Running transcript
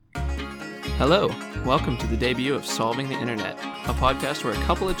Hello, welcome to the debut of Solving the Internet, a podcast where a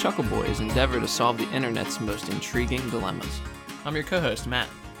couple of chuckle boys endeavor to solve the internet's most intriguing dilemmas. I'm your co-host, Matt.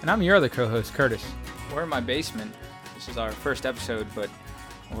 And I'm your other co-host, Curtis. We're in my basement. This is our first episode, but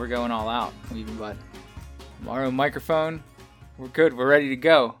we're going all out. We've got our own microphone. We're good. We're ready to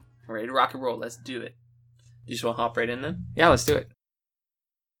go. We're ready to rock and roll. Let's do it. You just want to hop right in then? Yeah, let's do it.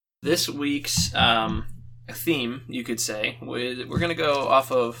 This week's theme, you could say, we're going to go off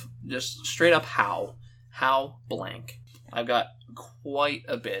of just straight up how blank. I've got quite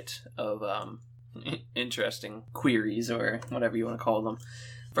a bit of interesting queries, or whatever you want to call them.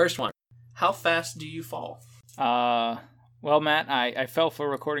 First one, how fast do you fall? Well, Matt, I fell for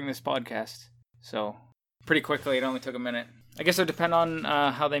recording this podcast, so pretty quickly. It only took a minute. I guess it would depend on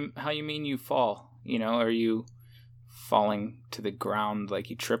how you mean you fall. You know, are you falling to the ground like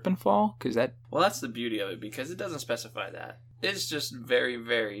you trip and fall? Well, that's the beauty of it, because it doesn't specify that. It's just very,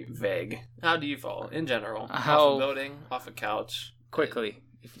 very vague. How do you fall in general? Off a building, off a couch? Quickly.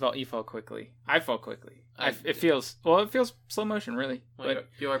 You fall quickly. I fall quickly. It feels slow motion, really. Well, but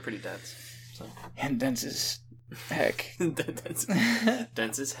you are pretty dense. So. And dense as heck.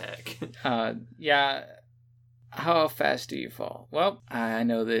 Dense as heck. Yeah. How fast do you fall? Well, I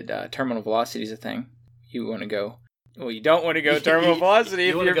know that terminal velocity is a thing. You want to go. Well, you don't want to go terminal velocity.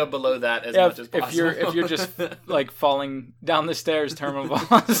 You want to go below that as much as possible. If you're just like falling down the stairs, terminal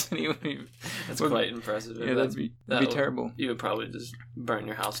velocity would be... That's quite impressive. Yeah, that'd be terrible. You would probably just burn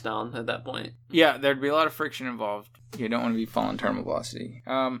your house down at that point. Yeah, there'd be a lot of friction involved. You don't want to be falling terminal velocity.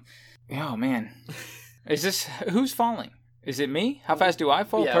 Oh, man. Who's falling? Is it me? How fast do I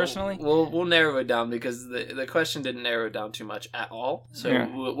fall personally? We'll narrow it down, because the question didn't narrow it down too much at all. So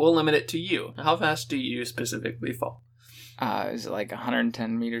we'll limit it to you. How fast do you specifically fall? Is it like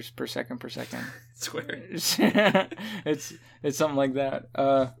 110 meters per second? Swear. It's something like that.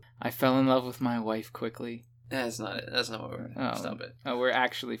 I fell in love with my wife quickly. That's not it. That's not what we're... Stop it. We're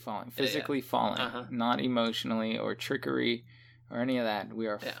actually falling. Physically falling. Uh-huh. Not emotionally or trickery or any of that. We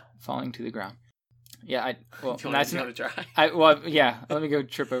are falling to the ground. Yeah, that's not a try. Let me go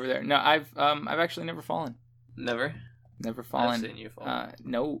trip over there. No, I've actually never fallen. Never fallen. I've seen you fall.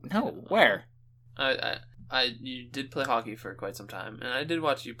 No. Where? You did play hockey for quite some time, and I did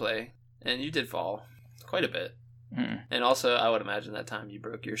watch you play, and you did fall quite a bit. Mm. And also, I would imagine that time you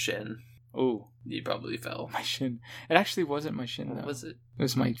broke your shin. Ooh, you probably fell. My shin. It actually wasn't my shin. What though. Was it? It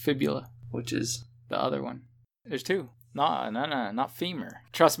was my fibula. Which is the other one. There's two. No, not femur.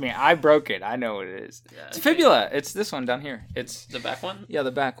 Trust me, I broke it. I know what it is. Yeah, it's fibula. It's this one down here. It's the back one. Yeah,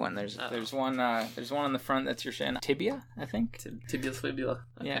 the back one. There's one. There's one on the front. That's your shin. Tibia, I think. Tibial fibula.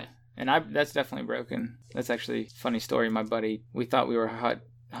 Okay. Yeah, and that's definitely broken. That's actually a funny story. My buddy, we thought we were hot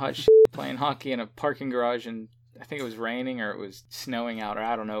shit playing hockey in a parking garage, and I think it was raining or it was snowing out, or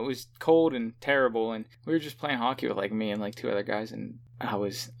I don't know. It was cold and terrible, and we were just playing hockey with like me and like two other guys, and I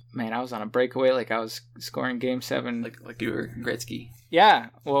was on a breakaway, like I was scoring Game 7. Like you were Gretzky. Yeah,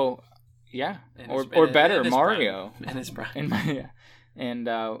 well, yeah. Or better, Mario. In his prime. And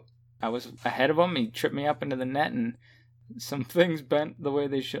I was ahead of him. He tripped me up into the net, and some things bent the way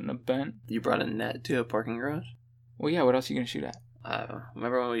they shouldn't have bent. You brought a net to a parking garage? Well, yeah, what else are you going to shoot at?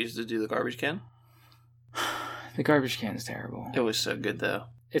 Remember when we used to do the garbage can? The garbage can is terrible. It was so good, though.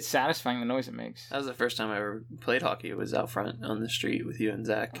 It's satisfying, the noise it makes. That was the first time I ever played hockey. It was out front on the street with you and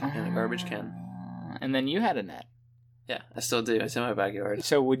Zach in a garbage can. And then you had a net. Yeah, I still do. It's in my backyard.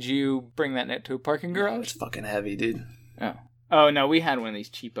 So would you bring that net to a parking garage? No, it's fucking heavy, dude. Oh, no, we had one of these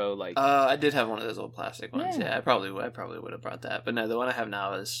cheapo, like... I did have one of those old plastic ones. Yeah, I probably would have brought that. But no, the one I have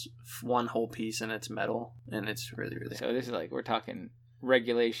now is one whole piece, and it's metal, and it's really, really So this is like, we're talking...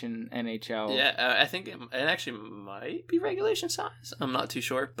 regulation NHL. Yeah, I think it actually might be regulation size. I'm not too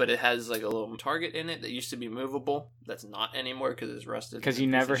sure, but it has like a little target in it that used to be movable. That's not anymore because it's rusted. Because you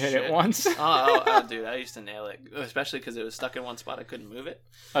never hit it once. oh, dude, I used to nail it, especially because it was stuck in one spot. I couldn't move it.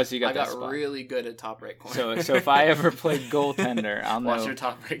 Oh, so you got that spot. I got really good at top right corner. So if I ever play goaltender, I'll know. Watch your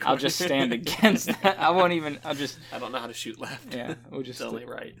top right corner. I'll just stand against that. I don't know how to shoot left. Yeah, we'll just it's only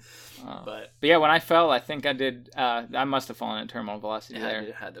right. But yeah, when I fell, I think I did. I must have fallen at terminal velocity there.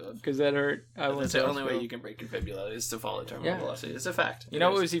 You had to have. Because that hurt. That's the only way you can break your fibula is to fall at terminal velocity. It's a fact. You know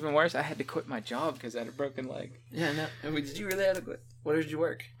what was even worse? I had to quit my job because I had a broken leg. Yeah, no. I mean, did you really have to quit? Where did you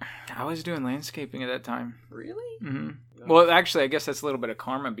work? I was doing landscaping at that time. Really? Mm-hmm. Well, actually, I guess that's a little bit of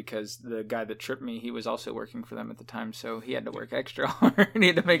karma because the guy that tripped me, he was also working for them at the time, so he had to work extra hard. He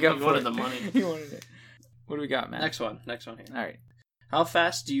had to make up for it. He wanted the money. He wanted it. What do we got, man? Next one here. All right. How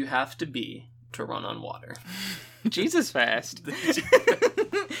fast do you have to be to run on water? Jesus fast.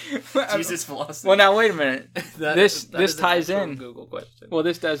 Jesus philosophy. Well, now wait a minute. That this is an ties actual in. Google question. Well,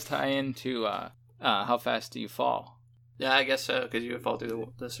 this does tie into how fast do you fall? Yeah, I guess so, because you would fall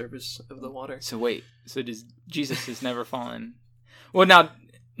through the surface of the water. So wait, so does Jesus has never fallen? Well,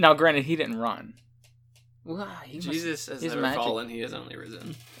 now, granted, he didn't run. Well, Jesus has he's never magic. fallen; he has only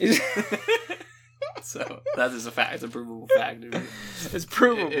risen. So that is a fact. It's a provable fact. It's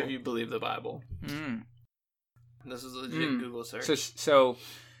provable if you believe the Bible. Mm. This is a legit Google search. So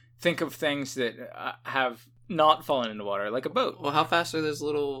think of things that have not fallen into water, like a boat. Well, how fast are those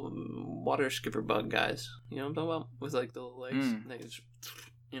little water skipper bug guys? You know what I'm talking about? With like the little legs. They just,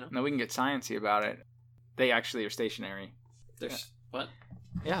 No, we can get sciencey about it. They actually are stationary. What?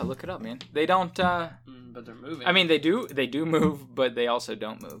 Yeah, look it up, man. They don't. But they're moving. I mean, they do move, but they also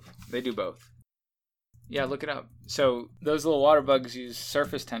don't move. They do both. Yeah, look it up. So those little water bugs use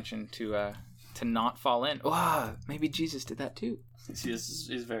surface tension to not fall in. Wow, maybe Jesus did that too. He's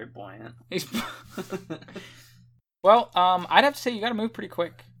very buoyant. Well, I'd have to say you got to move pretty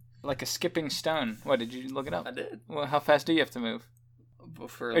quick, like a skipping stone. What, did you look it up? I did. Well, how fast do you have to move?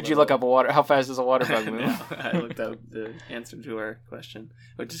 Did you look up how fast does a water bug move? No, I looked up the answer to our question,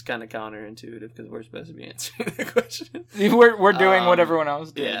 which is kind of counterintuitive because we're supposed to be answering the question. We're doing what everyone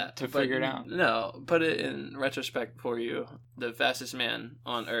else did to figure it out. No, put it in retrospect for you. The fastest man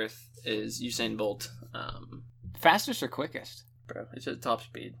on Earth is Usain Bolt. Fastest or quickest? Bro, it's at top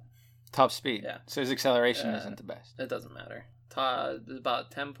speed. Top speed. Yeah. So his acceleration isn't the best. It doesn't matter. About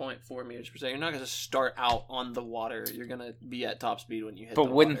 10.4 meters per second. You're not going to start out on the water. You're going to be at top speed when you hit the water.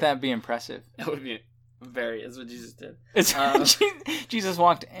 But wouldn't that be impressive? That would be very. That's what Jesus did. Jesus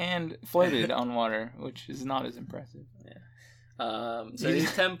walked and floated on water, which is not as impressive. Yeah. So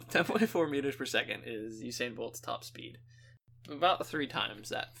 10.4 meters per second is Usain Bolt's top speed. About 3 times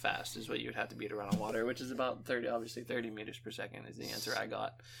that fast is what you would have to be to run on water, which is about 30. Obviously, 30 meters per second is the answer I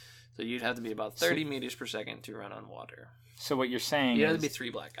got. So you'd have to be about 30 meters per second to run on water. So what you're saying you'd have to be 3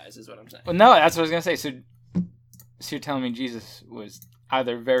 black guys, is what I'm saying. Well, no, that's what I was gonna say. So you're telling me Jesus was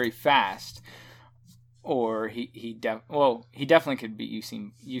either very fast, or he definitely could beat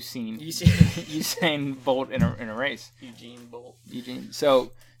Usain Bolt in a race. Eugene Bolt.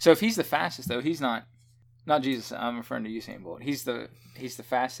 So if he's the fastest though, he's not Jesus. I'm referring to Usain Bolt. He's the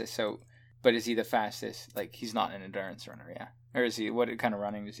fastest. So, but is he the fastest? Like, he's not an endurance runner, yeah? Or is he? What kind of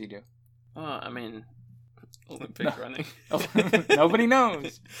running does he do? I mean, Olympic running. Nobody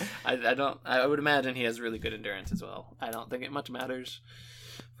knows. I would imagine he has really good endurance as well. I don't think it much matters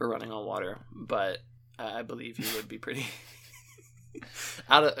for running on water, but I believe he would be pretty.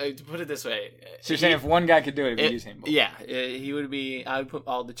 To put it this way, so you're saying if one guy could do it, it'd be Usain Bolt? Yeah, he would be. I would put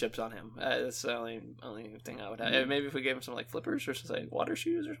all the chips on him. That's the only thing I would have. Maybe if we gave him some like flippers or some like water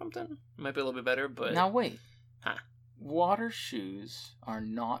shoes or something, it might be a little bit better. But now wait, water shoes are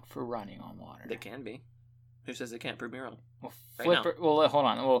not for running on water. They can be. Who says they can't? Prove me wrong. Well, well, hold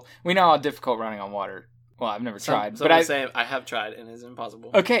on. Well, we know how difficult running on water. Well, I've never tried, but I have tried, and it's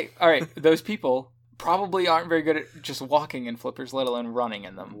impossible. Okay, all right. Those people probably aren't very good at just walking in flippers, let alone running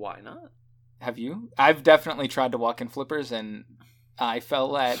in them. Why not? Have you? I've definitely tried to walk in flippers, and I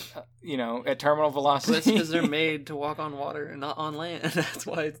fell at terminal velocity. That's because they're made to walk on water and not on land. That's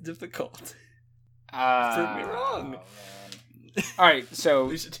why it's difficult. Prove me wrong. Oh, all right, so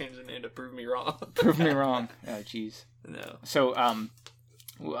we should change the name to Prove Me Wrong. Prove me wrong. Oh, jeez. No. So, all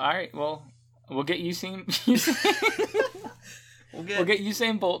right. Well, we'll get Usain. We'll get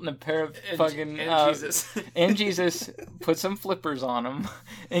Usain Bolt and a pair of Jesus. And Jesus. Put some flippers on him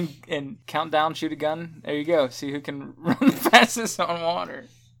and count down, shoot a gun. There you go. See who can run the fastest on water.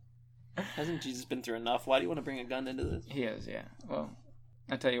 Hasn't Jesus been through enough? Why do you want to bring a gun into this? He is, yeah. Well,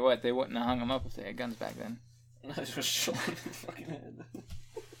 I tell you what, they wouldn't have hung him up if they had guns back then. I just shot him in the fucking head.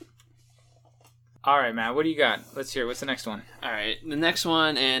 All right, Matt, what do you got? Let's hear. What's the next one? All right, the next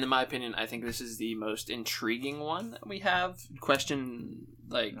one, and in my opinion, I think this is the most intriguing one that we have. Question,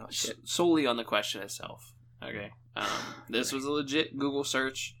 solely on the question itself. Okay. This was a legit Google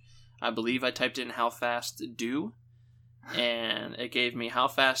search. I believe I typed in how fast do, and it gave me how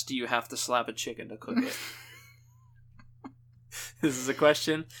fast do you have to slap a chicken to cook it. This is a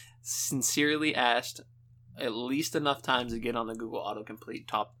question sincerely asked at least enough times to get on the Google autocomplete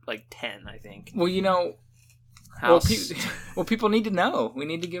top 10, I think. Well, people need to know. We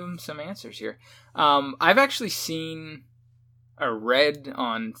need to give them some answers here. I've actually seen or read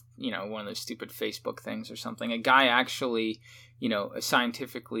on, one of those stupid Facebook things or something. A guy actually,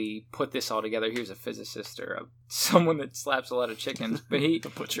 scientifically put this all together. He was a physicist or someone that slaps a lot of chickens, but a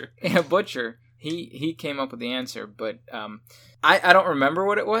butcher. He came up with the answer, but I don't remember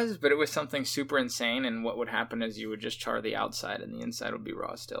what it was, but it was something super insane, and what would happen is you would just char the outside, and the inside would be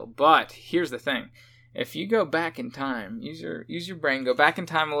raw still. But here's the thing. If you go back in time, use your brain, go back in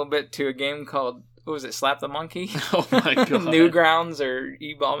time a little bit to a game called, what was it, Slap the Monkey? Oh my god. Newgrounds or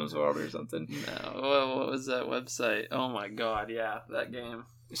E-Bombs World or something. No, what was that website? Oh my god, yeah, that game.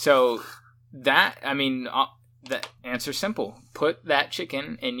 So the answer's simple. Put that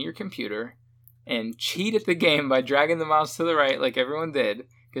chicken in your computer and cheat at the game by dragging the mouse to the right like everyone did,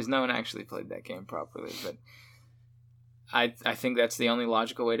 because no one actually played that game properly. But I think that's the only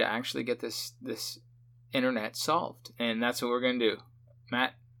logical way to actually get this internet solved, and that's what we're gonna do.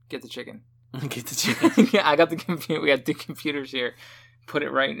 Matt, get the chicken. Get the chicken. Yeah, I got the computer. We got 2 computers here. Put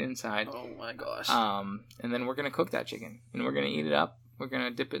it right inside. Oh my gosh. And then we're gonna cook that chicken, and we're gonna eat it up. We're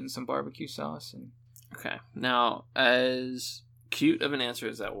gonna dip it in some barbecue sauce. And okay, now as cute of an answer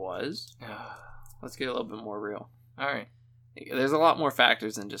as that was, let's get a little bit more real. All right. There's a lot more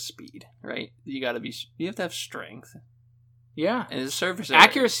factors than just speed, right? You have to have strength. Yeah. And it's surface area.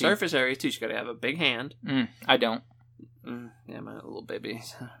 Accuracy. Surface area too. You got to have a big hand. I don't. Yeah, my little baby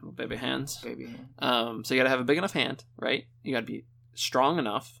hands. Baby hand. So you got to have a big enough hand, right? You got to be strong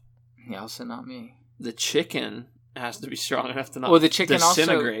enough. Yeah, also not me. The chicken has to be strong enough to not the chicken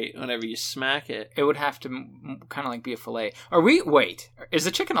disintegrate whenever you smack it. It would have to kind of like be a fillet. Wait, is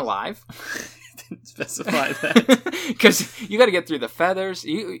the chicken alive? Didn't specify that. Because you got to get through the feathers.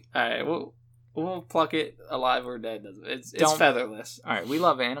 All right, we'll pluck it alive or dead. It's featherless. All right, we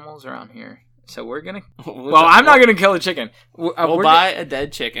love animals around here, so we're gonna. I'm not gonna kill a chicken. We'll buy a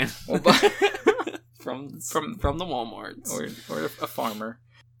dead chicken. We'll buy from the Walmarts or a farmer.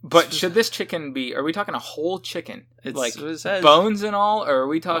 But should this chicken be? Are we talking a whole chicken, like it bones and all, or are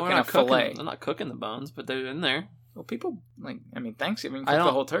we talking a fillet? I'm not cooking the bones, but they're in there. Well, people Thanksgiving cook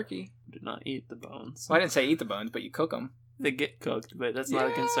the whole turkey. Do not eat the bones. Well, I didn't say eat the bones, but you cook them. They get cooked, but that's not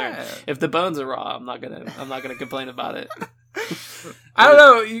a concern. If the bones are raw, I'm not gonna complain about it. I don't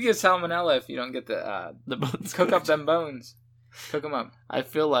know. You get salmonella if you don't get the bones. Cook up them bones. Cook them up. I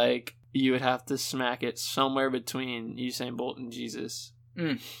feel like you would have to smack it somewhere between Usain Bolt and Jesus.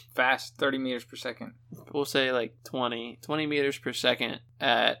 Fast, 30 meters per second. We'll say like 20 meters per second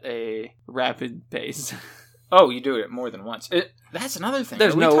at a rapid pace. Oh, you do it more than once. That's another thing.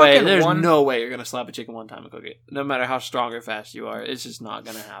 There's no way you're going to slap a chicken one time and cook it. No matter how strong or fast you are, it's just not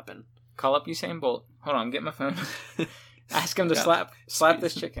going to happen. Call up Usain Bolt. Hold on, get my phone. Ask him to slap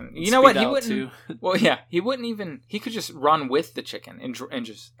this chicken. You know what? He wouldn't. Too. Well, yeah, he wouldn't even. He could just run with the chicken and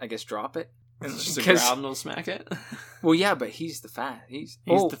just, I guess, drop it. Just the ground will smack it. Well, yeah, but he's the fast. He's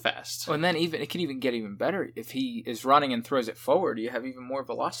the fast. And then it could even get even better if he is running and throws it forward. You have even more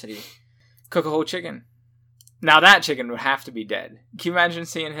velocity. Cook a whole chicken. Now that chicken would have to be dead. Can you imagine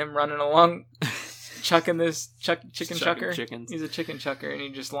seeing him running along, chucking this chicken chucker? Chickens. He's a chicken chucker, and he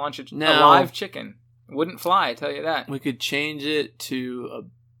just launch a live chicken. Wouldn't fly, I tell you that. We could change it to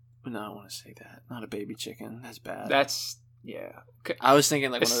no, I don't want to say that. Not a baby chicken. That's bad. Yeah. I was thinking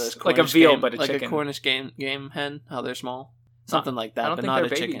like one of those Cornish like a veal, but like chicken. A Cornish game hen. How they're small, something like that, but not a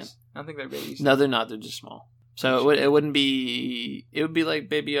chicken. I don't think they're babies. No, they're not. They're just small. So it wouldn't be. It would be like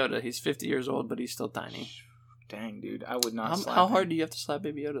Baby Yoda. He's 50 years old, but he's still tiny. Dang, dude, I would not. How hard do you have to slap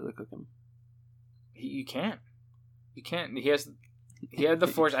Baby Yoda to cook him? You can't. You can't. He had the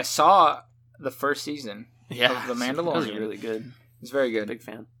force. I saw the first season of The Mandalorian. That was really good. It's very good. Big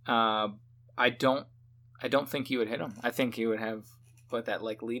fan. I don't think he would hit him. I think he would have that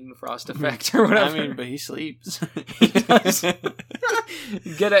like Leiden Frost effect or whatever. I mean, but he sleeps. He does.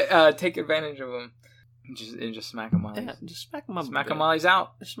 Take advantage of him and just smack him while yeah, just smack him up. Smack him while he's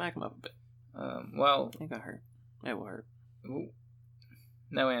out. Just smack him up a bit. Well, I think that hurt. It will hurt. Ooh.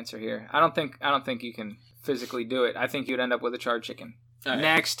 No answer here. I don't think you can physically do it. I think you'd end up with a charred chicken. Right.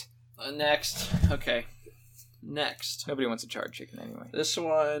 Next. Okay. Next. Nobody wants a charred chicken anyway. This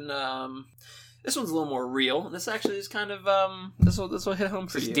one's a little more real. This actually is kind of this will hit home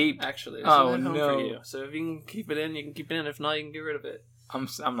for you. It's deep. Actually. This will hit home for you. So if you can keep it in, you can keep it in. If not, you can get rid of it. I'm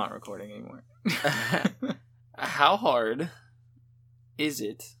not recording anymore. How hard is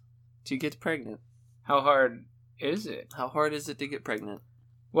it to get pregnant? How hard is it? How hard is it to get pregnant?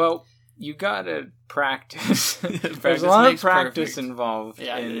 Well, you gotta practice. There's a lot of practice involved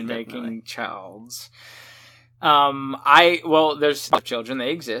in making childs. There's children. They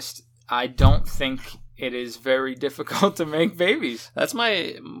exist. I don't think it is very difficult to make babies. That's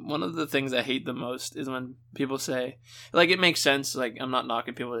one of the things I hate the most is when people say, like, it makes sense. Like, I'm not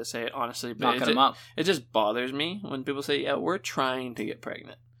knocking people that say it honestly, but knocking them up. It just bothers me when people say, "Yeah, we're trying to get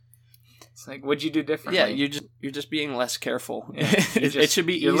pregnant." It's like, what'd you do differently? Yeah, you're just being less careful. Yeah, it should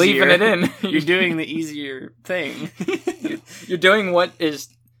be you're easier. leaving it in. You're doing the easier thing. You're doing what is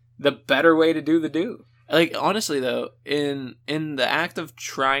the better way to do the do. Like, honestly, though, in the act of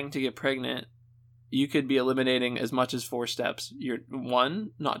trying to get pregnant, you could be eliminating as much as 4 steps. You're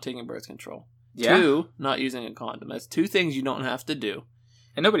 1, not taking birth control. Yeah. 2, not using a condom. That's 2 things you don't have to do.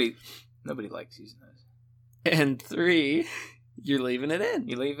 And nobody likes using those. And 3, you're leaving it in.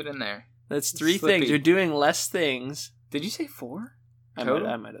 You leave it in there. That's 3 Slippy. things. You're doing less things. Did you say 4? I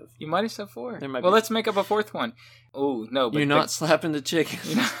Total? might have. You might have said 4. There might well, be. let's make up a 4th one. Oh, no. But You're not slapping the chicken.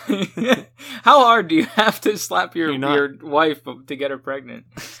 How hard do you have to slap your wife to get her pregnant?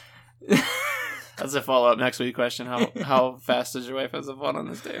 That's a follow-up next week question. How fast does your wife have to fall on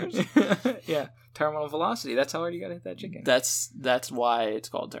the stairs? Yeah. Terminal velocity. That's how hard you gotta hit that chicken. That's why it's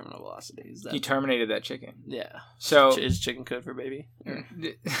called terminal velocity. Is that You terminated that chicken. Yeah. So is chicken code for baby?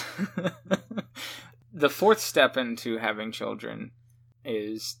 The 4th step into having children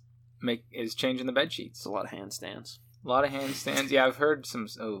is changing the bed sheets. It's a lot of handstands. A lot of handstands. Yeah, I've heard some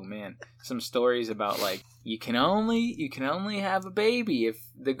stories about like you can only have a baby if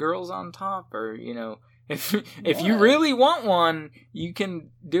the girl's on top, or if you really want one, you can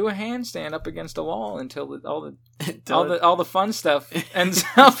do a handstand up against a wall until all the fun stuff ends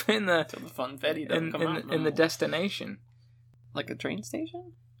up in the until the funfetti doesn't come out. In the destination. Like a train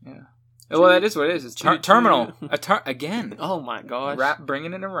station? Yeah. Well, that is what it is. It's terminal. Again. Oh my gosh.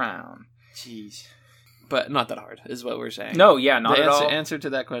 Bringing it around. Jeez. But not that hard, is what we're saying. No, yeah, not at all. The answer to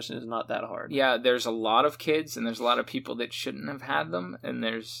that question is not that hard. Yeah, there's a lot of kids, and there's a lot of people that shouldn't have had them, and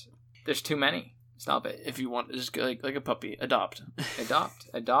there's too many. Stop it. If you want, just go like a puppy, adopt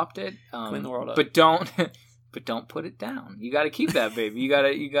it. Clean the world up. But don't put it down. You got to keep that baby. You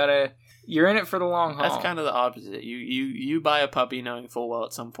gotta. You're in it for the long haul. That's kind of the opposite. You buy a puppy knowing full well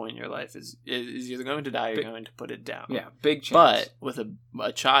at some point in your life is either going to die or you're going to put it down. Yeah, big chance. But with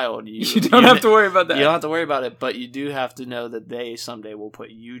a child, you don't have to worry about that. You don't have to worry about it, but you do have to know that they someday will put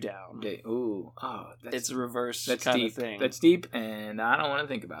you down. It's a reverse kind of thing. That's deep, and I don't want to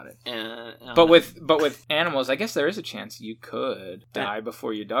think about it. But with animals, I guess there is a chance you could die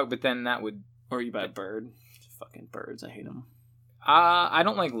before your dog, but then that would... Or you buy a bird. Fucking birds, I hate them. I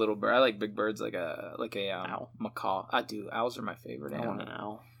don't like little birds. I like big birds, like a owl. macaw. I do. Owls are my favorite animal. I want an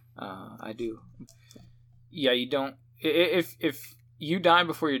owl. I do. Yeah, you don't. If you die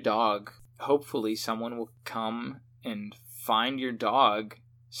before your dog, hopefully someone will come and find your dog,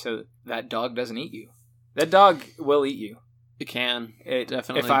 so that dog doesn't eat you. That dog will eat you. It can. It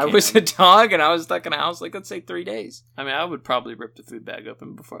definitely. If I was a dog and I was stuck in a house, like let's say 3 days. I mean, I would probably rip the food bag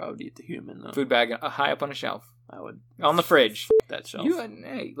open before I would eat the human, though. Food bag high up on a shelf. I would on the fridge. That shelf.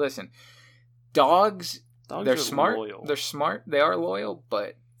 Hey, listen, dogs they're smart. Loyal. They're smart. They are loyal,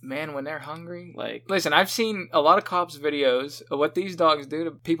 but man, when they're hungry, like listen, I've seen a lot of cops' videos of what these dogs do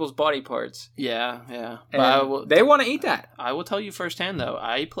to people's body parts. Yeah. But they want to eat that. I will tell you firsthand, though.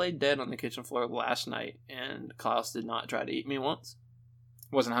 I played dead on the kitchen floor last night, and Klaus did not try to eat me once.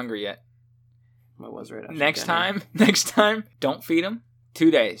 Wasn't hungry yet. I was right after Next time, don't feed him.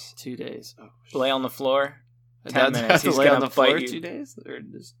 2 days. 2 days. Oh, lay on the floor. 10 minutes. Have to He's lay gonna on the fight floor you. 2 days, or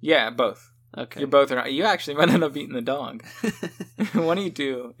just both. Okay. You both are. You actually might end up eating the dog. One of you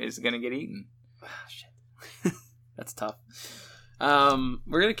two is gonna get eaten. Shit. That's tough.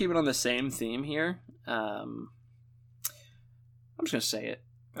 We're gonna keep it on the same theme here. I'm just gonna say it.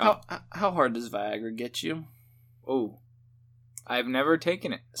 How hard does Viagra get you? Oh, I've never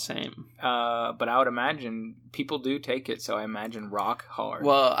taken it. Same. But I would imagine people do take it, so I imagine rock hard.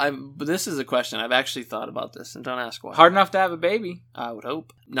 Well, but this is a question. I've actually thought about this, and don't ask why. Hard enough to have a baby. I would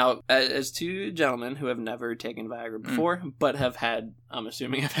hope. Now, as 2 gentlemen who have never taken Viagra before, but have had, I'm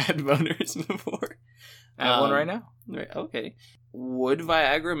assuming have had boners before. I have one right now. Right. Okay. Would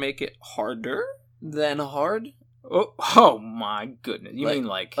Viagra make it harder than hard? Oh my goodness! You mean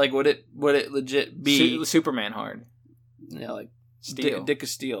like would it legit be Superman hard? Yeah, like steel. Dick of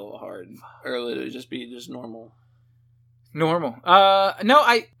steel hard, or would it just be normal? Normal. No,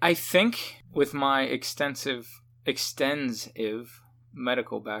 I think with my extensive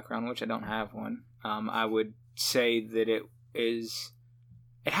medical background, which I don't have one, I would say that it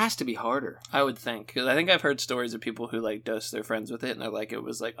has to be harder. I would think, because I think I've heard stories of people who like dosed their friends with it, and they're like it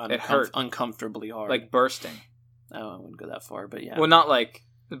was like it hurt uncomfortably hard, like bursting. Oh, I wouldn't go that far, but yeah. Well, not like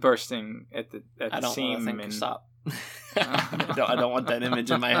bursting at the seam. I don't think stop. I don't want that image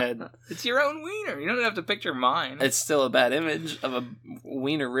in my head. It's your own wiener. You don't have to picture mine. It's still a bad image of a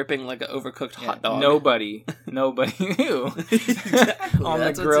wiener ripping like an overcooked hot dog. Nobody knew. Exactly. On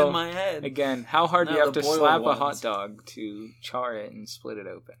That's the grill. What's in my head. Again, how hard do you have to boiled slap ones. a hot dog to char it and split it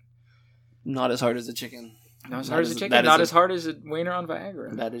open? Not as hard as a chicken. Not as hard as a chicken. Not as hard as a wiener on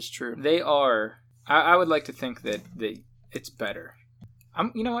Viagra. That is true. They are. I would like to think that it's better.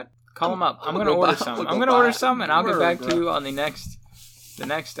 You know what? Call them up. I'm going to order some. I'm going to order some, and I'll get back to you on the next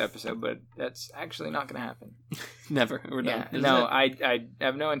episode. But that's actually not going to happen. Never. We're done. Yeah, no, I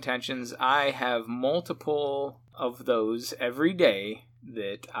have no intentions. I have multiple of those every day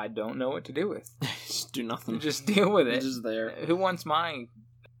that I don't know what to do with. Just do nothing. Just deal with it. It's just there. Who wants my,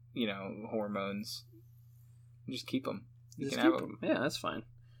 hormones? Just keep them. You can have them. Yeah, that's fine.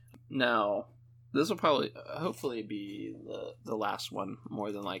 Now, this will probably, hopefully, be the last one,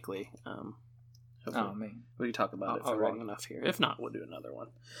 more than likely. Oh, man. We can talk about it for long enough here. If not, we'll do another one.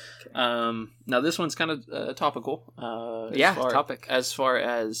 Okay. Now, this one's kind of topical. Topic. As far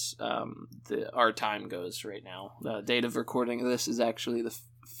as our time goes right now. The date of recording of this is actually the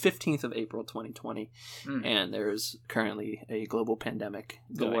 15th of April, 2020. And there's currently a global pandemic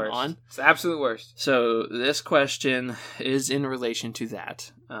going on. It's the absolute worst. So this question is in relation to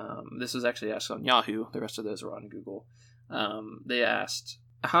that. This was actually asked on Yahoo. The rest of those are on Google. They asked,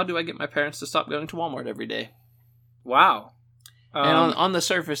 how do I get my parents to stop going to Walmart every day? Wow. And on the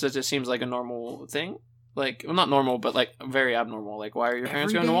surface, it just seems like a normal thing. Like, well, not normal, but like very abnormal. Like, why are your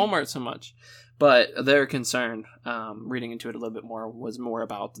parents going to Walmart so much? But their concern, reading into it a little bit more, was more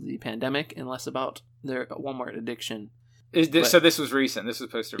about the pandemic and less about their Walmart addiction. So this was recent. This was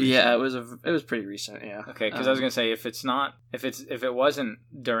posted recent. Yeah, it was pretty recent. Yeah. Okay, because I was gonna say if it wasn't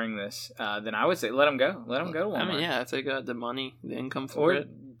during this, then I would say let them go. Let them go to Walmart. I mean, yeah, if they got the money, the income for it,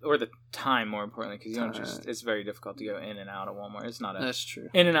 or the time, more importantly, because it's very difficult to go in and out of Walmart. It's not that's true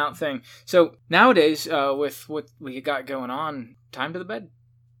in and out thing. So nowadays, with what we got going on, time to the bed.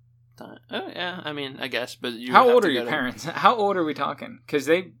 Oh yeah, I mean, I guess, but how old are your parents? How old are we talking? Because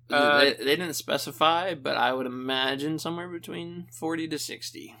they didn't specify, but I would imagine somewhere between 40 to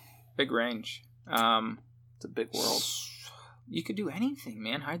 60. Big range. It's a big world. You could do anything,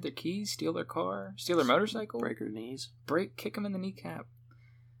 man. Hide their keys, steal their car, steal their motorcycle, break their knees, kick them in the kneecap.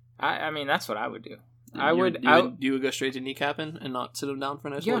 I mean, that's what I would do. You would go straight to kneecapping and not sit them down for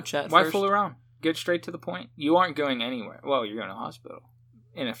a nice little chat. Why fool around? Get straight to the point. You aren't going anywhere. Well, you're going to the hospital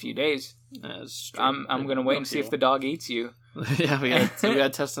in a few days. I'm going to wait and see if the dog eats you. Yeah, we got to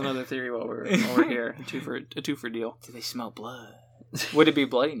test another theory while we're here. A two for deal. Do they smell blood? Would it be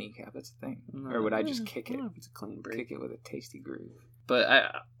bloody kneecap? That's the thing. Or would I just kick it? If it's a clean break. Kick it with a tasty groove.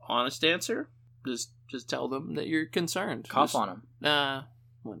 But honest answer, just tell them that you're concerned. Cough on them. Nah,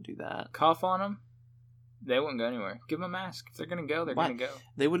 wouldn't do that. Cough on them. They wouldn't go anywhere. Give them a mask. If they're going to go, they're going to go.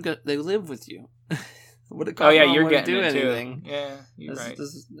 They would go. They live with you. You're getting do anything. Yeah, you're right.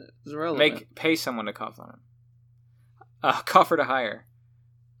 This is relevant. Pay someone to cough on him. Cough or to hire.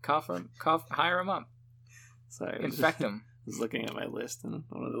 Hire them up. Sorry, infect them. I was looking at my list, and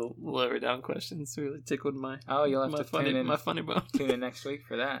one of the lower down questions really tickled my. Oh, you'll have to tune in. My funny bone. Tune in next week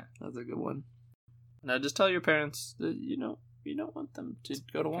for that. That's a good one. Now, just tell your parents that you don't want them to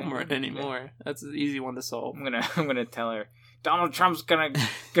go to Walmart anymore. Yeah. That's an easy one to solve. I'm gonna tell her Donald Trump's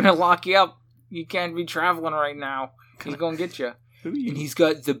gonna lock you up. You can't be traveling right now. He's gonna get you. And he's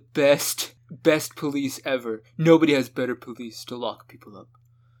got the best police ever. Nobody has better police to lock people up.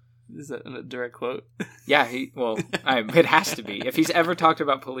 Is that a direct quote? Yeah, it has to be. If he's ever talked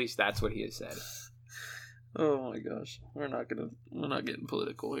about police, that's what he has said. Oh my gosh, we're not getting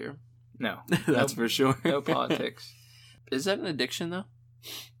political here. No, that's for sure. No politics. Is that an addiction though?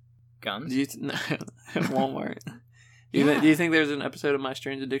 Guns? Walmart. Do you think there's an episode of My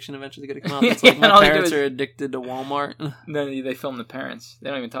Strange Addiction eventually going to come out that's like my parents are addicted to Walmart? No, they film the parents. They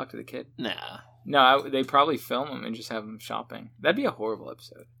don't even talk to the kid. Nah. No, they probably film them and just have them shopping. That'd be a horrible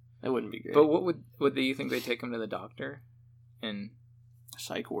episode. That wouldn't be great. But what would you think they take him to the doctor? And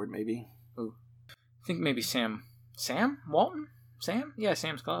psych ward, maybe. Ooh. I think maybe Sam Walton? Sam? Yeah,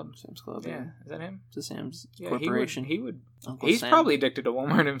 Sam's Club. Sam's Club. Yeah. Is that him? It's a Sam's Corporation. He would. He's Sam. Probably addicted to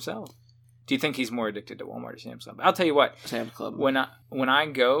Walmart himself. Do you think he's more addicted to Walmart or Sam's Club? I'll tell you what. Sam's Club. When I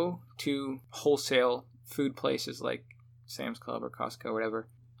go to wholesale food places like Sam's Club or Costco or whatever,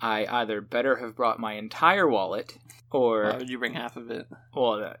 I either better have brought my entire wallet or... Why would you bring half of it?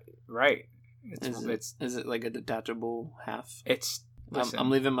 Well, right. Is it like a detachable half? Listen, I'm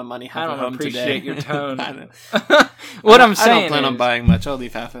leaving my money half at home today. I don't appreciate your tone. I'm saying I don't plan on buying much. I'll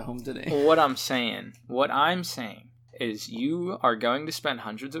leave half at home today. What I'm saying is you are going to spend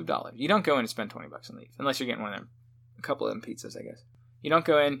hundreds of dollars. You don't go in and spend $20 and leave, unless you're getting a couple of them pizzas, I guess. You don't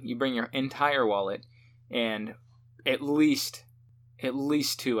go in, you bring your entire wallet, and at least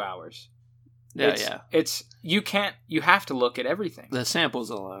 2 hours. Yeah. You have to look at everything. The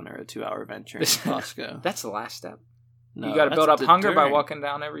samples alone are a 2-hour venture in Costco. That's the last step. No, You got to build up that's hunger by deterring. walking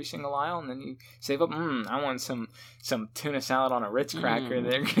down every single aisle, and then you save up. I want some tuna salad on a Ritz cracker.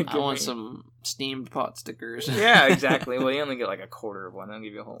 They're gonna give I want me. some steamed pot stickers. Yeah, exactly. Well, you only get like a quarter of one. They don't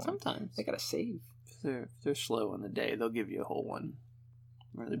give you a whole one. Sometimes They gotta save. if they're slow in the day, they'll give you a whole one.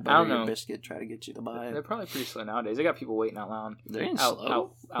 Or they I don't butter your know. biscuit, try to get you to buy They're it. probably pretty slow nowadays. They got people waiting out loud. They ain't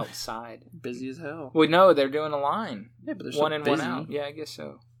slow. Outside. Busy as hell. Well, no, they're doing a line. Yeah, but they're One so in, busy. one out. Yeah, I guess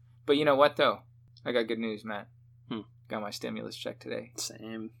so. But you know what, though? I got good news, Matt. Got my stimulus check today.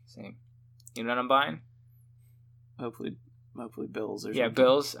 Same. You know what I'm buying? Hopefully bills or Yeah, something.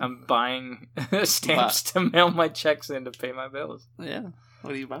 bills. I'm buying stamps to mail my checks in to pay my bills. Yeah.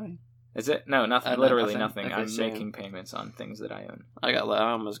 What are you buying? Is it? No, nothing. No, Literally nothing. nothing. Okay, I'm same. making payments on things that I own. I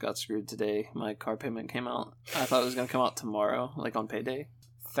almost got screwed today. My car payment came out. I thought it was gonna come out tomorrow, like on payday.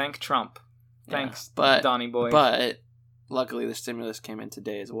 Thank Trump. Yeah, Thanks, but Donnie boy. But luckily the stimulus came in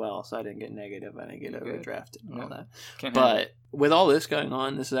today as well, so I didn't get negative. I didn't get Good. overdrafted and all Yeah. that. Can't have But with all this going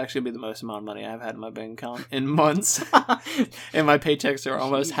on, this is actually be the most amount of money I've had in my bank account in months, it. and my paychecks are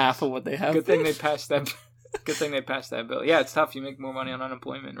almost Jeez. half of what they have. Good thing been. they passed that. Good thing they passed that bill. Yeah, it's tough. You make more money on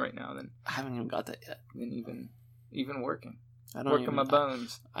unemployment right now than I haven't even got that yet. even working. I don't Working even, my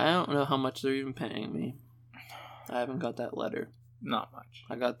bones. I don't know how much they're even paying me. I haven't got that letter. Not much.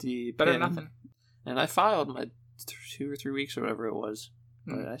 I got the Better PIN, than nothing. and I filed my 2 or 3 weeks or whatever it was,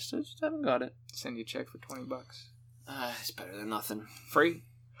 but Mm. I still just haven't got it. Send you a check for $20. It's better than nothing. Free.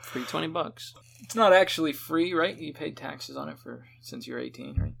 Free $20, It's not actually free, right? You paid taxes on it since you're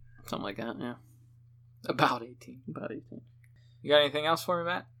 18, right? something like that. Yeah, About 18. about 18. You got anything else for me,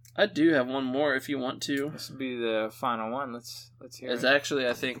 Matt? I do have one more if you want to. This will be the final one. Let's hear It's it. actually,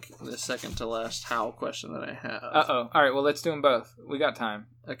 I think, the second to last how question that I have. Uh-oh. All right, well, let's do them both. We got time.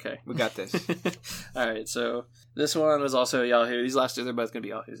 Okay. We got this. All right, so this one was also a Yahoo. These last two, they're both going to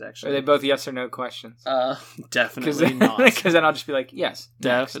be Yahoos, Are actually. they both yes or no questions? Definitely not. Because then I'll just be like, yes.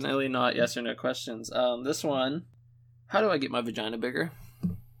 next. Definitely not yes or no questions. This one, how do I get my vagina bigger?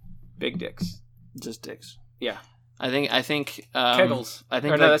 Big dicks. Just dicks. Yeah. I think Kegels. I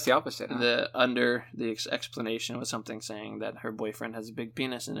think Or no, like, that's the opposite. Huh? the explanation was something saying that her boyfriend has a big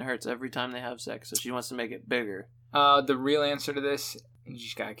penis and it hurts every time they have sex, so she wants to make it bigger. The real answer to this, you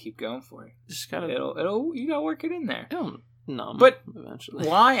just gotta keep going for it. Just gotta You gotta work it in there. it'll numb, But eventually.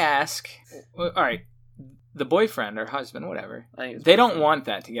 Why ask? All right, the boyfriend or husband, whatever. I think it's They don't boyfriend. want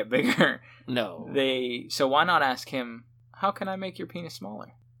that to get bigger. No. So why not ask him? How can I make your penis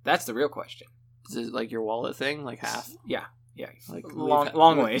smaller? That's the real question. Is it like your wallet thing, like half? Yeah. Like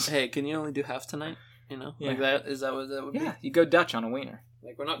long ways. Hey, can you only do half tonight? You know, Yeah. like that. Is that what that would Yeah, you go Dutch on a wiener. be?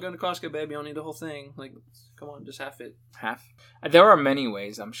 Like we're not going to Costco, baby. I'll need the whole thing. Like, come on, just half it. Half. There are many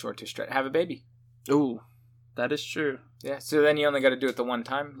ways, I'm sure, to have a baby. Ooh, that is true. Yeah. So then you only got to do it the one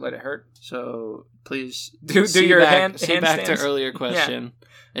time. Let it hurt. So please Do see your back, see handstands. back to earlier question.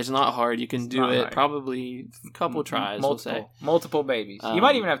 It's not hard. You can It's do not it. hard. Probably a couple tries. Multiple babies. You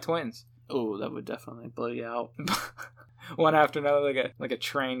might even have twins. Oh, that would definitely blow you out. One after another, like a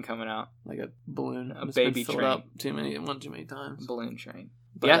train coming out. Like a balloon. A It's been baby filled train. up too many times. Balloon train.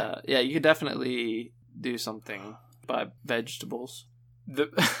 But, Yeah. yeah, you could definitely do something by vegetables. The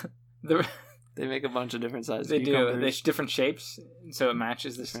They make a bunch of different sizes. they do. cucumbers. There's different shapes, so it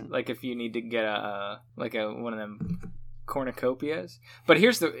matches this. Different. Like if you need to get a one of them cornucopias. But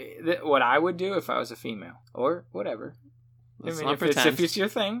here's what I would do if I was a female or whatever. Let's I mean, not if pretend. it's your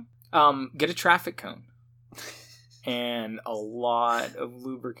thing, get a traffic cone and a lot of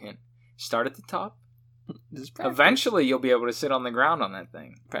lubricant. Start at the top. Just practice. Eventually, you'll be able to sit on the ground on that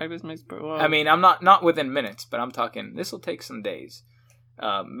thing. Practice makes well, I mean, I'm not within minutes, but I'm talking. This will take some days,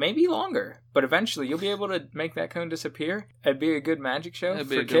 maybe longer. But eventually, you'll be able to make that cone disappear. It'd be a good magic show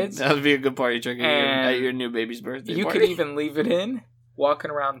for kids. That would be a good party trick And at your new baby's birthday. You party. could even leave it in,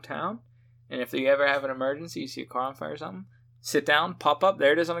 walking around town, and if you ever have an emergency, you see a car on fire or something, sit down, pop up,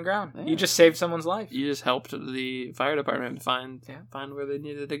 there it is on the ground. Yeah. You just saved someone's life. You just helped the fire department find where they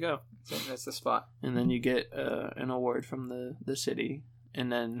needed to go, So that's the spot. and then you get an award from the city, and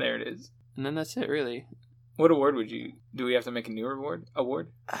then There it is. and then that's it, really. What award would you? Do we have to make a new award?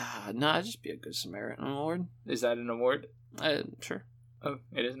 No, I'd just be a good Samaritan award. Is that an award? Sure. Oh,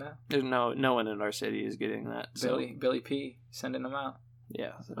 it is now. There's no one in our city is getting that. So, Billy P. sending them out.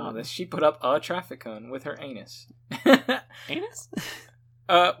 yeah. So. Oh, she put up a traffic cone with her anus. Anus?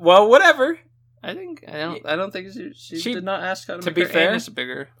 Well, whatever. I don't think she did not ask how to to make be her fair- anus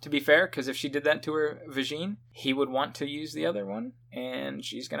bigger. To be fair, because if she did that to her vagine, he would want to use the other one, and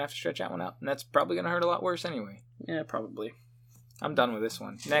she's gonna have to stretch that one out, and that's probably gonna hurt a lot worse anyway. Yeah, probably. I'm done with this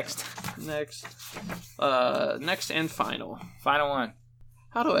one. Next, Next and final. final one.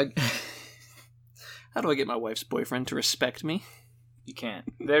 How do I How do I get my wife's boyfriend to respect me? You can't.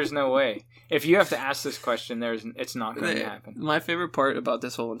 There's no way. If you have to ask this question, it's not going to happen. My favorite part about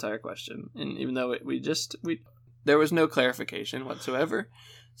this whole entire question, and even though there was no clarification whatsoever,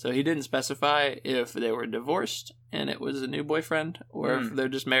 so he didn't specify if they were divorced and it was a new boyfriend, or if they're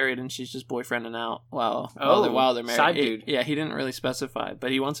just married and she's just boyfriending out while they're married. Side dude. He didn't really specify,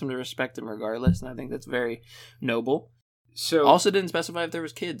 but he wants him to respect him regardless, and I think that's very noble. So also didn't specify if there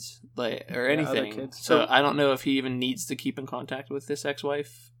was kids, or anything. Kids. So I don't know if he even needs to keep in contact with this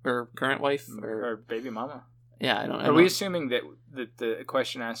ex-wife or current wife or baby mama. Yeah, I don't know. Are we assuming that the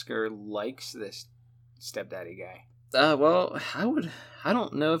question asker likes this stepdaddy guy? Well, I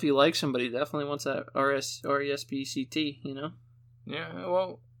don't know if he likes him, but he definitely wants that RESPCT, you know? Yeah,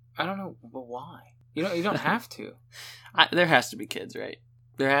 well, I don't know, but why? You don't have to. There has to be kids, right?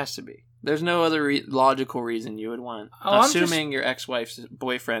 There has to be. There's no other logical reason you would want, assuming your ex-wife's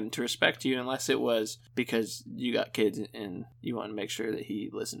boyfriend to respect you, unless it was because you got kids and you want to make sure that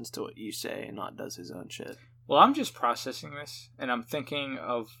he listens to what you say and not does his own shit. Well, I'm just processing this, and I'm thinking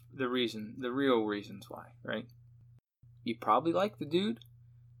of the real reasons why, right? You probably like the dude.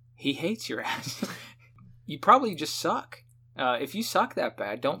 He hates your ass. You probably just suck. If you suck that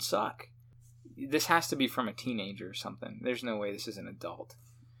bad, don't suck. This has to be from a teenager or something. There's no way this is an adult.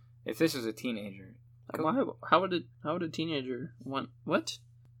 If this was a teenager... How would a teenager want... What?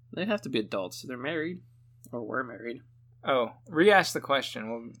 They have to be adults. They're married. Or were married. Oh, re-ask the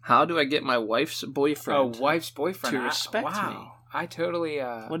question. Well, how do I get my wife's boyfriend... wife's boyfriend. ...to respect me? I totally...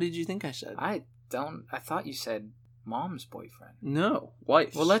 what did you think I said? I thought you said mom's boyfriend. No,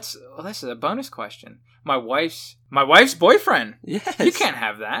 wife. Well, this is a bonus question. My wife's boyfriend? Yes. You can't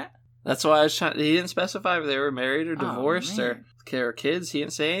have that. That's why I was trying... He didn't specify if they were married or divorced or kids. He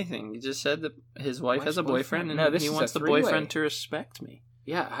didn't say anything. He just said that his wife has a boyfriend and he wants the boyfriend to respect me.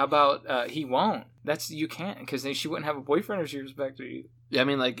 Yeah, how about he won't? You can't, because she wouldn't have a boyfriend if she respected you. Yeah, I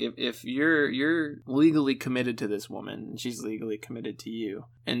mean, like, if you're legally committed to this woman and she's legally committed to you,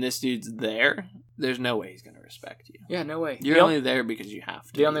 and this dude's there's no way he's going to respect you. Yeah, no way. You're only there because you have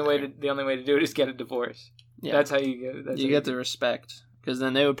to. The only way to do it is get a divorce. Yeah, that's how you get it. You get the respect, because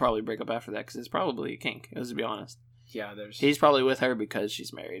then they would probably break up after that, because it's probably a kink. Let's be honest. Yeah, he's probably with her because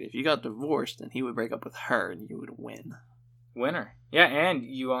she's married. If you got divorced, then he would break up with her, and you would win. Winner. Yeah, and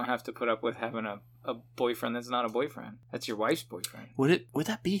you won't have to put up with having a boyfriend that's not a boyfriend. That's your wife's boyfriend. Would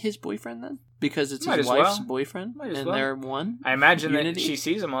that be his boyfriend then? Because it's his wife's boyfriend, they're one. I imagine that she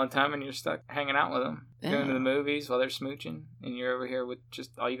sees him all the time, and you're stuck hanging out with him, going to the movies while they're smooching, and you're over here with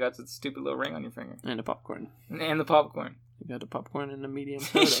just all you got is a stupid little ring on your finger and the popcorn. You got the popcorn and the medium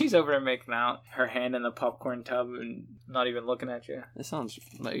soda. She's over there making out, her hand in the popcorn tub and not even looking at you. That sounds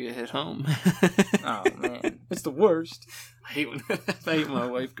like it hit home. Oh, man. It's the worst. I hate my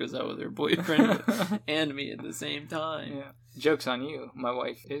wife goes out with her boyfriend and me at the same time. Yeah. Joke's on you. My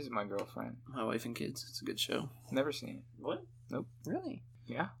wife is my girlfriend. My Wife and Kids. It's a good show. Never seen it. What? Nope. Really?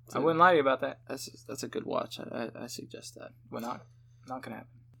 Yeah. I wouldn't lie to you about that. That's a good watch. I suggest that. Well, not going to happen.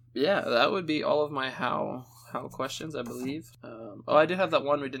 Yeah, that would be all of my how questions, I believe. I did have that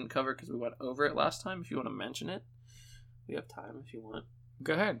one we didn't cover because we went over it last time. If you want to mention it, we have time if you want.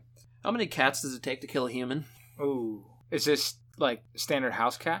 Go ahead. How many cats does it take to kill a human? Ooh. Is this like standard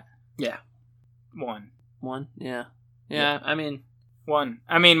house cat? Yeah. One? Yeah. Yeah, I mean... One.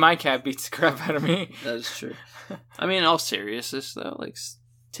 I mean, my cat beats the crap out of me. That is true. I mean, in all seriousness, though, like...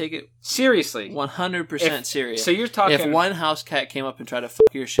 Take it seriously, 100% serious. So you're talking. If one house cat came up and tried to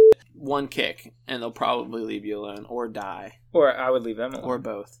fuck your shit, one kick, and they'll probably leave you alone or die. Or I would leave them alone. Or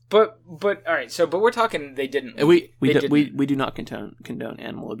both. But all right. So, but we're talking. They didn't. We do not condone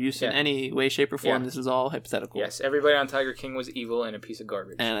animal abuse in any way, shape, or form. Yeah. This is all hypothetical. Yes, everybody on Tiger King was evil and a piece of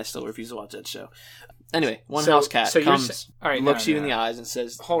garbage. And I still refuse to watch that show. Anyway, house cat comes, looks you in the eyes, and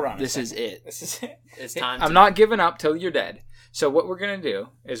says, "Hold on, this is it. This is it. It's time. I'm not giving up till you're dead." So what we're going to do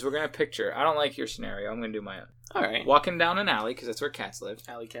is we're going to picture... I don't like your scenario. I'm going to do my own. All right. Walking down an alley, because that's where cats live.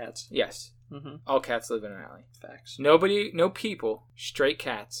 Alley cats. Yes. Mm-hmm. All cats live in an alley. Facts. No people. Straight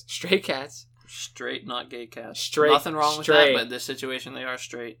cats. Straight cats. Straight, not gay cats. Straight. Nothing wrong with that, but in this situation, they are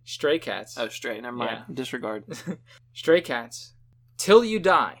straight. Stray cats. Oh, straight. Never mind. Yeah. Disregard. Stray cats. Till you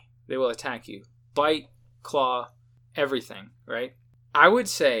die, they will attack you. Bite, claw, everything, right? I would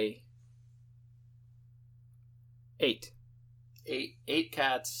say 8. 8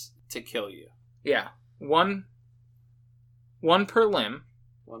 cats to kill you. Yeah. One per limb.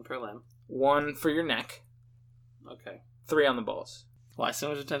 1 per limb. 1 for your neck. Okay. 3 on the balls. Why so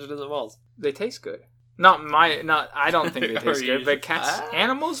much attention to the balls? They taste good. I don't think they taste good, but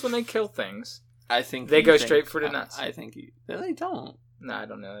animals, when they kill things, I think they go straight for the nuts. I think they don't. No, I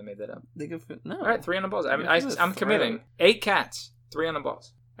don't know. I made that up. They go for no. All right, 3 on the balls. Go I'm committing. 8 cats, 3 on the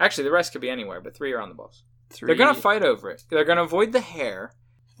balls. Actually, the rest could be anywhere, but 3 are on the balls. 3. They're gonna fight over it. They're gonna avoid the hair.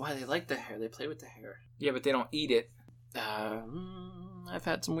 Why they like the hair? They play with the hair. Yeah, but they don't eat it. I've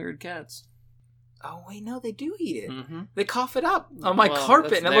had some weird cats. Oh wait, no, they do eat it. Mm-hmm. They cough it up on my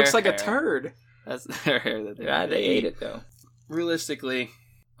carpet, and it looks like hair. a turd. That's their hair that they ate it though. Realistically,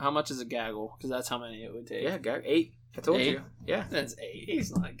 how much is a gaggle? Because that's how many it would take. Yeah, 8. I told 8? you. Yeah, That's 8.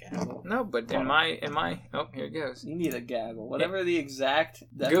 It's not a gaggle. no, but in my oh, here it goes. You need a gaggle. Whatever the exact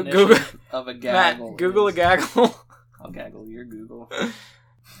definition Google of a gaggle. Matt, Google a gaggle. I'll gaggle your Google.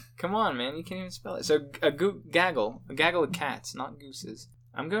 Come on, man, you can't even spell it. So a gaggle of cats, not gooses.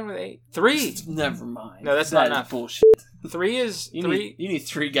 I'm going with 8. 3. Never mind. No, that's That not is enough. bullshit. 3 is You 3. need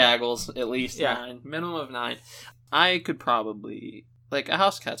 3 gaggles at least. Yeah. 9, minimum of 9. I could probably a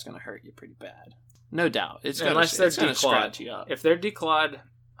house cat's gonna hurt you pretty bad. No doubt. It's gonna, Unless they're it's gonna declawed. scratch you up. If they're declawed,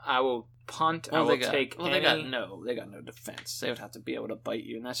 I will punt. I will they take any. they got no defense. They would have to be able to bite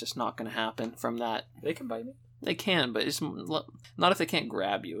you, and that's just not gonna happen from that. They can bite me. They can, but it's not if they can't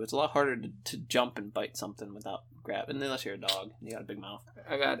grab you. It's a lot harder to jump and bite something without grabbing, unless you're a dog. You got a big mouth.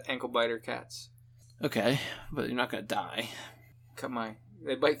 I got ankle biter cats. Okay, but you're not gonna die.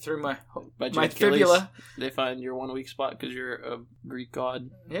 They bite through my Achilles, fibula. They find your one weak spot because you're a Greek god.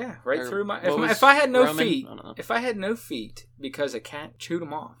 Yeah, right Or through my. what was If I had no Roman? feet, I don't know. if I had no feet because a cat chewed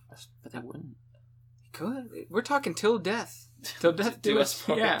them off, But they wouldn't. good. We're talking till death. Till death do us.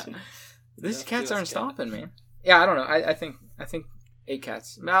 part. Yeah, these Death cats do us aren't good. stopping, man. Yeah, I don't know. I think 8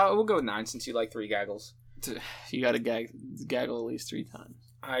 cats. No, we'll go with 9 since you like 3 gaggles. You got to gaggle at least 3 times.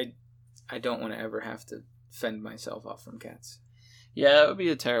 I don't want to ever have to fend myself off from cats. Yeah, it would be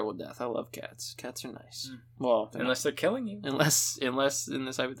a terrible death. I love cats. Cats are nice. Well, Unless they're killing you. unless in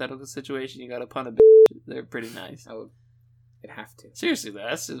this hypothetical situation you got to punt a bitch, they're pretty nice. I'd have to. Seriously, though,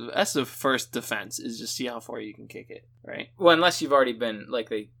 that's the first defense is just see how far you can kick it, right? Well, unless you've already been, like,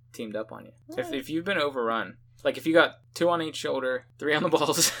 they teamed up on you. If you've been overrun, like if you got 2 on each shoulder, 3 on the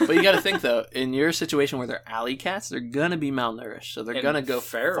balls. But you got to think though, in your situation where they're alley cats, they're gonna be malnourished, so they're And gonna go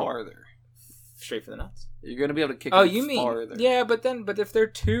feral. farther. Straight for the nuts. You're gonna be able to kick. Oh, them you mean farther. yeah? But if they're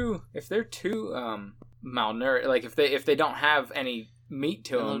too malnourished, like if they don't have any meat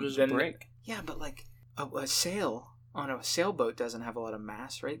to Then they'll them, just then break. yeah. But like a sail on a sailboat doesn't have a lot of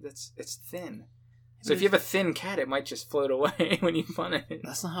mass, right? It's thin. So if you have a thin cat, it might just float away when you punt it.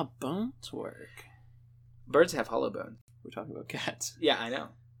 That's not how bones work. Birds have hollow bone. We're talking about cats. Yeah, I know.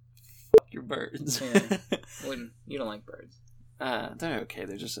 Fuck your birds. Yeah. You don't like birds. They're okay.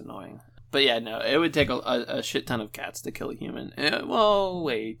 They're just annoying. But yeah, no, it would take a shit ton of cats to kill a human. Well,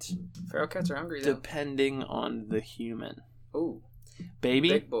 wait. Feral cats are hungry though. Depending on the human. Ooh, Baby?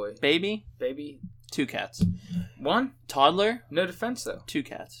 big boy, Baby? baby. 2 cats. 1? Toddler? No defense though. 2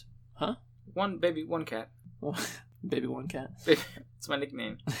 cats. Huh? 1 baby, 1 cat. Baby 1 cat. It's my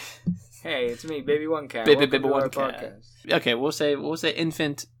nickname. Hey, it's me, baby 1 cat. Baby Welcome to our 1 cat. podcast. Okay, we'll say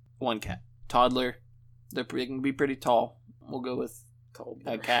infant 1 cat. Toddler, they can be pretty tall. We'll go with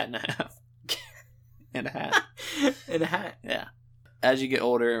a cat and a half. And a hat. In a hat. Yeah. As you get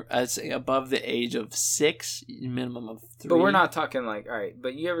older, I'd say above the age of 6, minimum of 3. But we're not talking like, all right.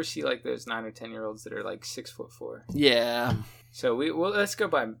 But you ever see like those 9 or 10-year-olds that are like 6'4"? Yeah. So let's go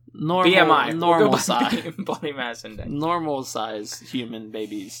by Normal, BMI. Normal we'll go by size. body mass index. Normal size human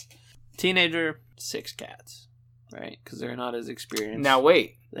babies. Teenager, 6 cats. Right? Because they're not as experienced. Now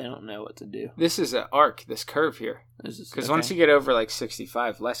wait. They don't know what to do. This is an arc. This curve here. Because Okay. once you get over like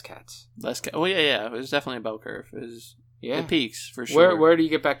 65, less cats. Less cat. Oh yeah. It was definitely a bell curve. Yeah. It peaks for sure. Where do you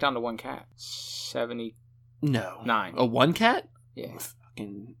get back down to 1 cat? 79. No. A 1 cat? Yeah.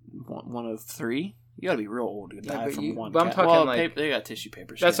 Fucking one of 3? You gotta be real old to die but from 1 but cat. I'm talking well, like- they got tissue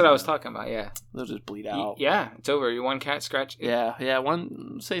paper. That's skin what I was on talking about. Yeah. them. They'll just bleed out. Yeah. It's over. You 1 cat scratch. Yeah.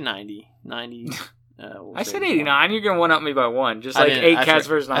 Say 90. 90. I said 89. You're gonna one up me by 1, just I like didn't- 8 I cats for-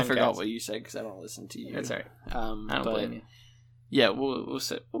 versus 9 I forgot cats. what you said because I don't listen to you. That's all right. I I don't blame you. Yeah, we'll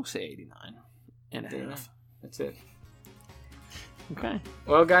say 89 and a half. That's it. Okay.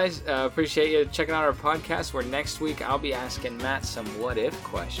 Well, guys, appreciate you checking out our podcast. Where next week I'll be asking Matt some what if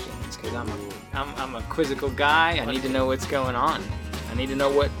questions because I'm a quizzical guy. I need to know what's going on. I need to know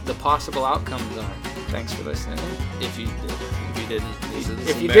what the possible outcomes are. Thanks for listening. If you didn't, this is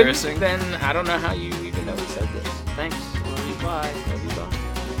If you embarrassing. didn't, then I don't know how you even know we said this. Thanks. Love you, bye. Love you, bye.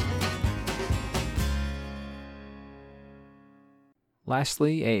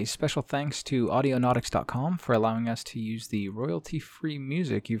 Lastly, a special thanks to Audionautics.com for allowing us to use the royalty-free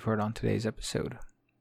music you've heard on today's episode.